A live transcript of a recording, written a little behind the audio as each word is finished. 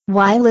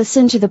Why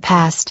listen to the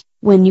past,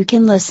 when you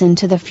can listen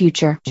to the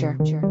future?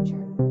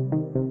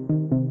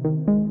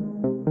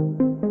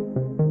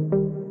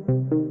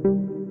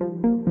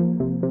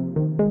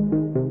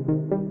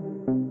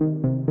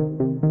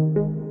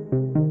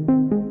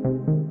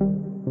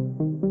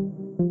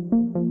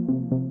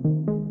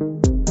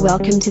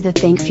 Welcome to the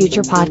Think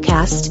Future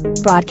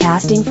podcast,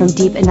 broadcasting from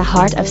deep in the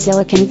heart of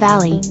Silicon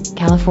Valley,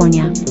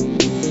 California.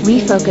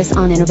 We focus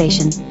on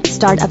innovation,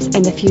 startups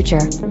and the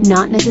future,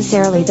 not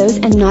necessarily those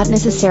and not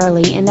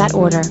necessarily in that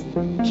order.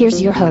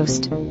 Here's your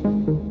host.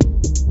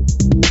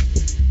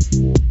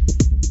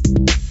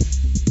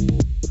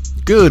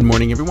 Good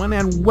morning, everyone,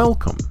 and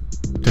welcome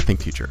to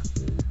Think Future.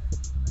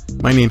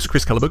 My name's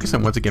Chris Kalaboukis,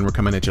 and once again, we're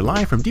coming at you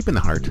live from deep in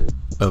the heart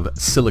of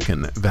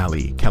Silicon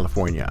Valley,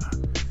 California.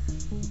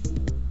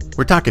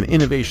 We're talking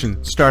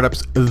innovation,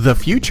 startups, the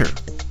future.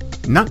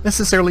 Not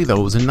necessarily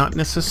those, and not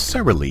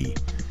necessarily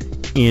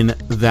in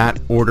that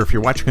order. If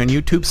you're watching on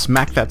YouTube,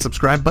 smack that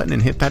subscribe button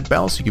and hit that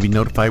bell so you can be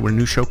notified when a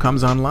new show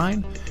comes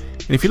online.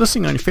 And if you're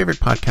listening on your favorite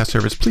podcast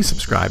service, please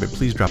subscribe and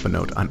please drop a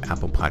note on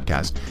Apple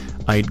Podcast.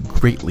 I'd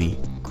greatly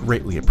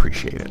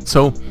appreciate it.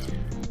 So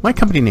my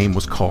company name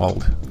was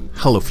called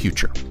Hello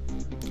Future.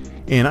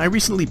 And I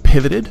recently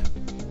pivoted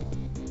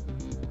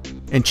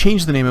and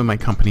changed the name of my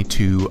company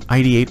to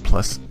Ideate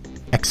Plus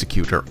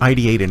Execute, or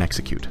Ideate and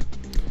Execute.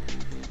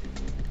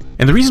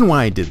 And the reason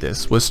why I did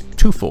this was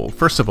twofold.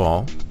 First of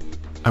all,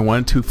 I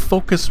wanted to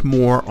focus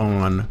more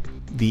on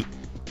the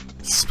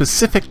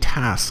specific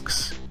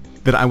tasks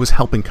that I was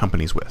helping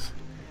companies with.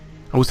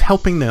 I was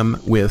helping them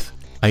with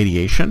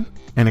ideation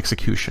and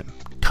execution,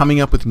 coming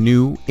up with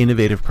new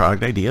innovative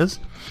product ideas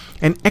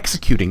and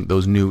executing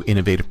those new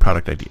innovative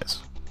product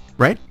ideas,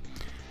 right?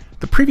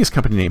 The previous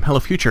company name, Hello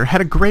Future,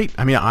 had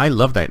I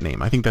love that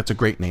name. I think that's a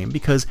great name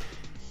because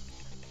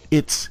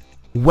it's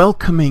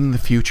welcoming the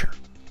future.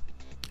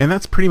 And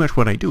that's pretty much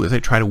what I do, is I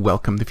try to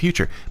welcome the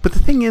future. But the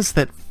thing is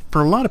that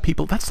for a lot of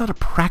people, that's not a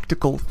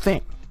practical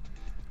thing.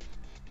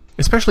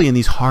 Especially in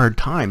these hard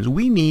times,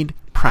 we need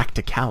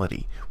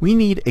practicality. We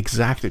need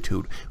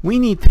exactitude. We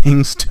need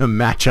things to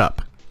match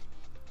up.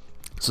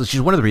 So this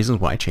is one of the reasons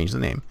why I changed the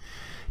name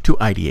to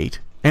Ideate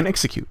and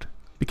Execute,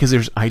 because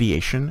there's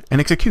ideation and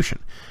execution.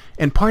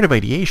 And part of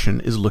ideation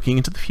is looking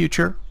into the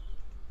future,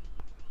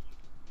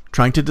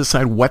 trying to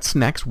decide what's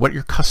next, what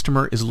your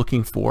customer is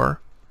looking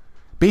for.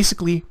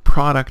 Basically,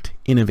 product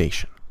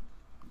innovation.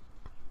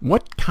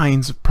 What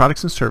kinds of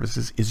products and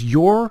services is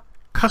your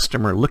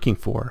customer looking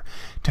for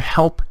to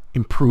help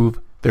improve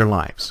their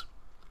lives?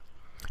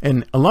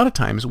 And a lot of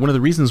times, one of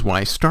the reasons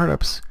why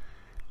startups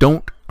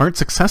aren't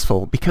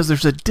successful, because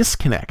there's a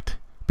disconnect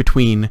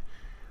between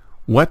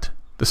what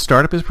the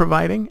startup is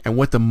providing and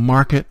what the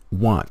market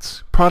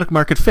wants. Product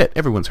market fit,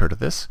 everyone's heard of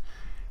this.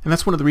 And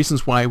that's one of the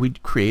reasons why we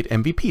create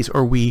MVPs,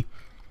 or we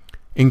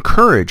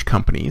encourage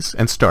companies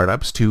and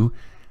startups to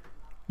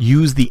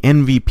use the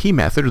MVP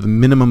method, or the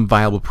minimum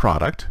viable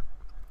product,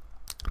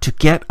 to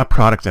get a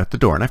product out the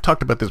door. And I've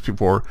talked about this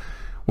before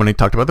when I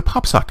talked about the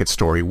PopSocket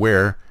story,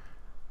 where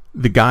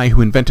the guy who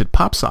invented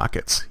pop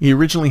sockets, he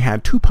originally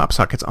had 2 pop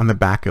sockets on the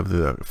back of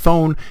the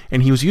phone,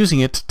 and he was using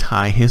it to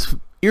tie his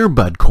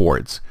earbud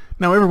cords.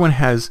 Now everyone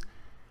has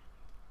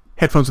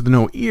headphones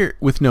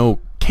with no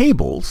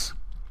cables.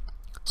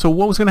 So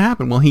what was going to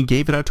happen? Well, he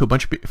gave it out to a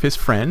bunch of his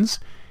friends,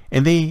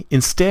 and they,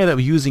 instead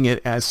of using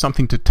it as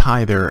something to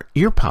tie their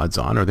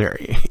earpods on or their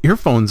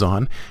earphones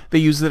on, they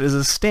used it as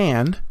a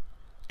stand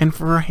and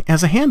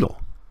as a handle.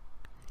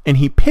 And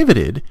he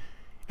pivoted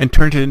and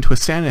turned it into a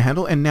stand and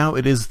handle, and now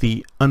it is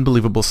the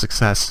unbelievable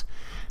success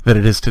that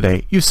it is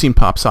today. You've seen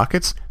pop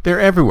sockets.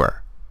 They're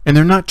everywhere, and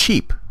they're not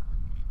cheap.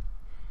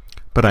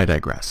 But I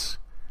digress.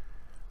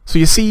 So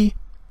you see,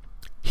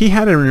 he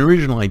had an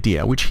original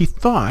idea, which he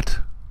thought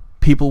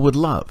people would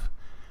love.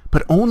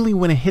 But only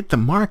when it hit the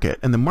market,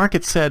 and the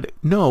market said,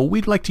 no,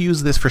 we'd like to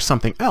use this for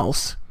something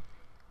else,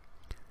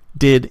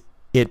 did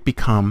it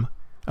become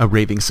a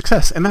raving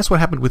success. And that's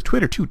what happened with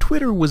Twitter too.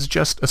 Twitter was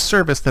just a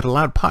service that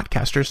allowed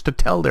podcasters to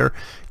tell their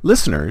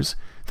listeners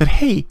that,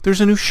 hey,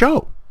 there's a new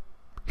show.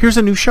 Here's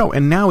a new show.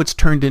 And now it's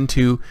turned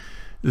into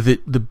the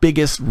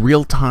biggest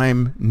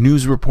real-time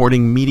news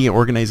reporting media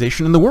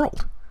organization in the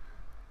world.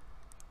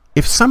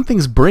 If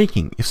something's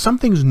breaking, if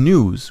something's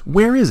news,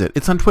 where is it?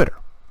 It's on Twitter.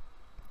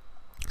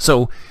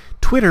 So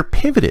Twitter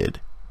pivoted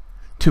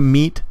to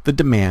meet the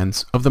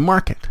demands of the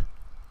market.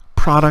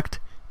 Product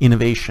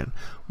innovation.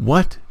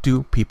 What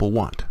do people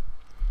want?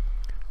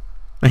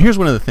 Now here's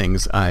one of the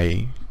things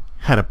I've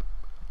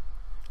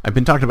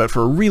been talking about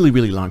for a really,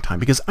 really long time,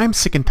 because I'm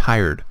sick and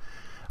tired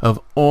of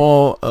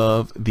all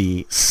of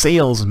the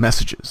sales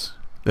messages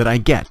that I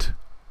get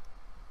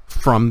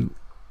from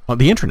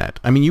the internet.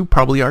 I mean, you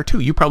probably are too.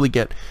 You probably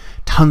get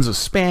tons of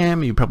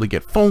spam, you probably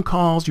get phone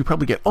calls, you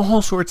probably get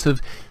all sorts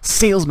of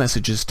sales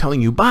messages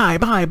telling you buy,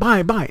 buy,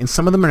 buy, buy. And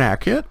some of them are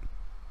accurate.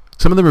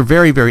 Some of them are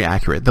very, very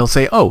accurate. They'll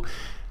say, oh,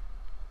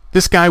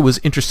 this guy was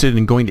interested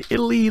in going to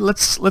Italy.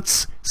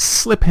 Let's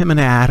slip him an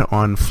ad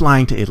on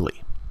flying to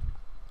Italy.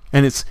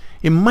 And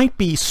it might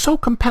be so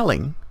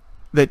compelling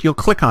that you'll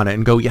click on it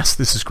and go, yes,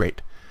 this is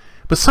great.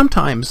 But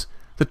sometimes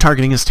the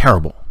targeting is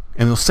terrible,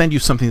 and they'll send you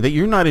something that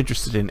you're not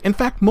interested in. In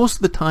fact, most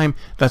of the time,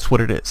 that's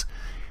what it is.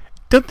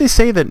 Don't they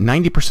say that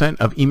 90%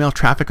 of email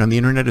traffic on the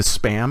internet is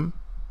spam?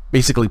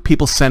 Basically,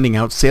 people sending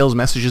out sales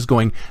messages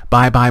going,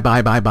 buy, buy,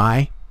 buy, buy,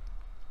 buy,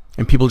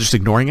 and people just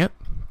ignoring it.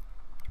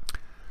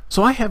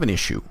 So I have an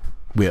issue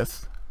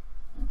with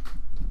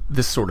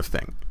this sort of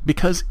thing,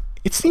 because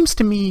it seems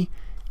to me,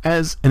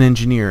 as an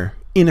engineer,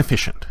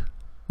 inefficient,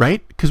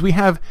 right? Because we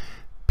have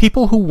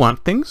people who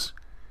want things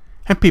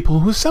and people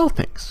who sell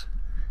things.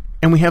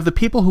 And we have the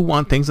people who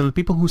want things and the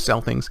people who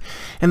sell things.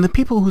 And the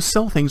people who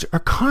sell things are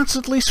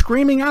constantly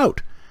screaming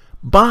out,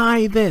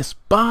 buy this,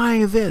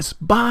 buy this,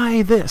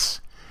 buy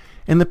this.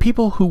 And the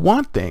people who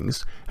want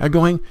things are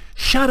going,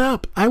 shut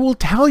up, I will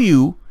tell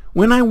you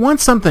when I want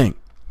something.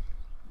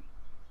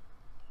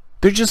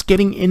 They're just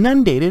getting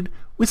inundated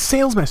with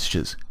sales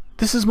messages.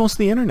 This is most of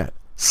the internet,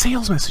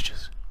 sales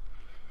messages.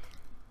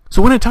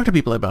 So when I talk to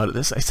people about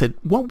this, I said,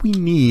 what we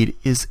need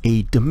is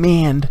a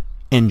demand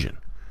engine.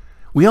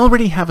 We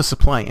already have a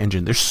supply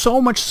engine. There's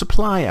so much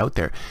supply out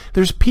there.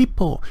 There's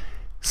people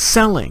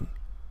selling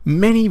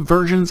many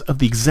versions of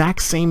the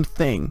exact same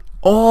thing,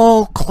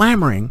 all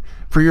clamoring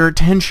for your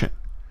attention.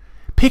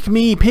 Pick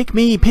me, pick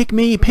me, pick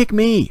me, pick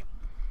me.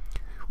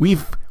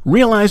 We've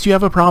realized you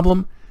have a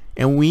problem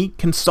and we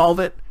can solve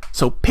it,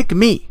 so pick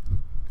me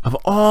of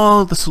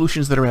all the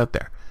solutions that are out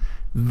there.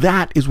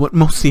 That is what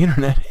most of the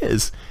internet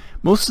is.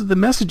 Most of the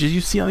messages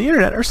you see on the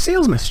internet are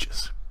sales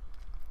messages.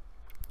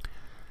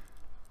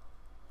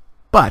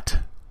 But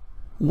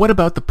what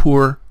about the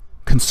poor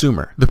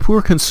consumer? The poor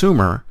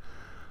consumer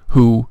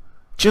who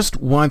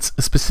just wants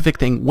a specific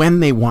thing when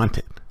they want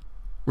it,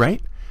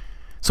 right?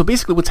 So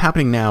basically what's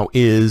happening now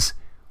is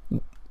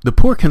the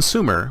poor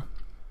consumer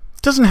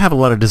doesn't have a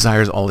lot of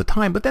desires all the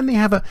time, but then they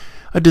have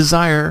a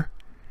desire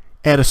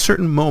at a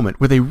certain moment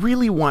where they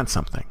really want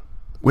something,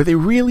 where they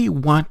really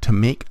want to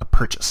make a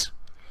purchase.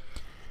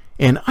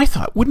 And I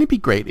thought, wouldn't it be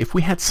great if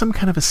we had some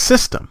kind of a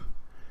system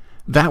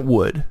that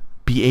would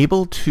be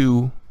able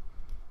to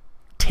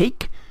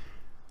take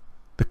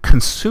the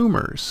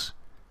consumer's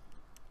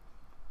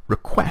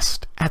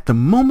request at the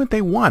moment they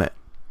want it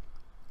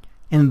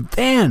and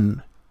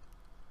then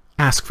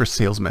ask for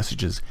sales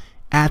messages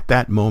at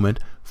that moment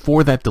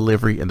for that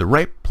delivery in the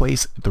right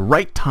place, at the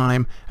right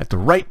time, at the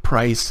right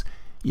price,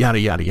 yada,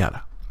 yada,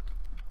 yada.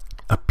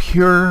 A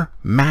pure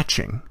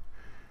matching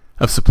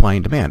of supply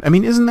and demand. I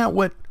mean, isn't that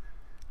what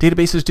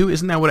databases do?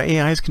 Isn't that what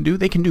AIs can do?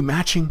 They can do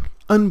matching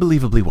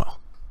unbelievably well.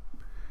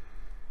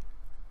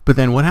 But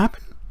then what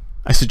happened?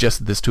 I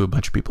suggested this to a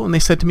bunch of people, and they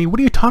said to me, what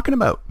are you talking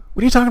about?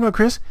 What are you talking about,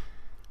 Chris?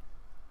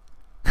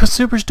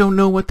 Consumers don't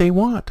know what they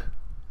want.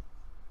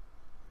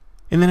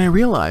 And then I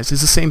realized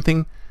it's the same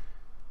thing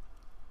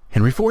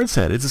Henry Ford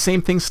said. It's the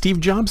same thing Steve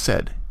Jobs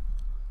said.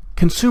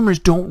 Consumers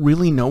don't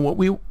really know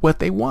what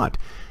they want.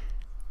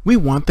 We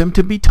want them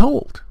to be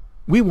told.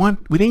 They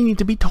need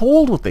to be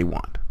told what they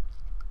want.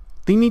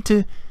 We need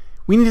to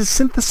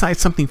synthesize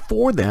something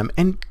for them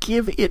and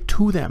give it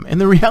to them. And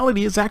the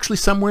reality is actually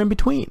somewhere in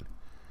between.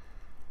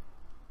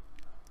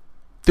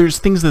 There's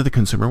things that the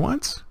consumer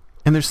wants,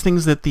 and there's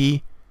things that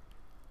the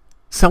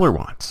seller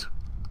wants.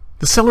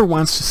 The seller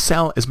wants to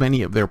sell as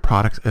many of their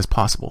products as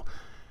possible,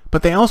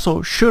 but they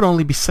also should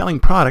only be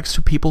selling products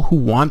to people who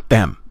want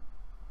them,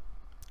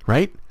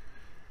 right?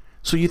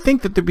 So you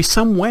think that there'd be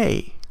some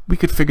way we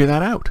could figure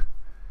that out.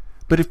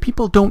 But if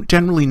people don't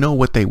generally know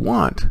what they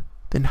want,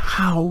 then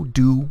how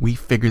do we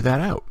figure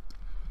that out?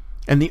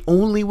 And the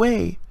only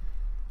way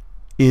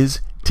is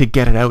to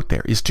get it out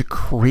there, is to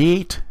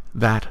create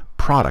that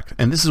product.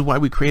 And this is why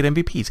we create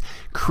MVPs.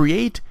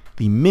 Create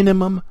the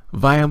minimum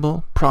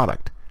viable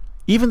product.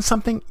 Even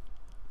something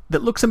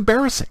that looks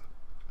embarrassing.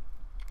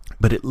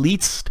 But at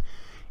least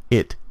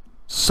it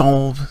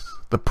solves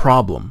the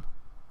problem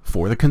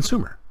for the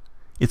consumer.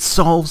 It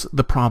solves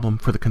the problem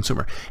for the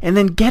consumer. And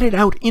then get it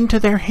out into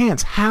their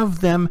hands.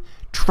 Have them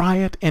try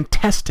it and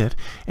test it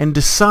and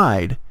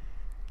decide,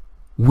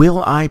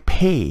 will I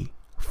pay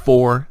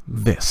for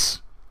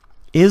this?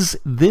 Is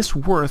this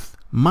worth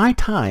my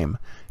time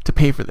to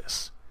pay for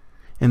this?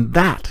 And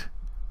that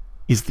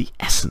is the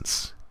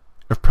essence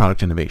of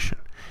product innovation.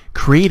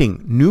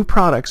 Creating new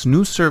products,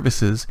 new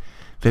services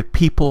that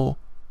people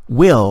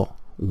will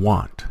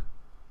want.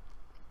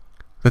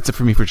 That's it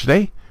for me for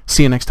today.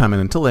 See you next time,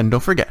 and until then,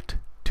 don't forget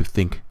to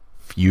think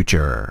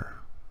future.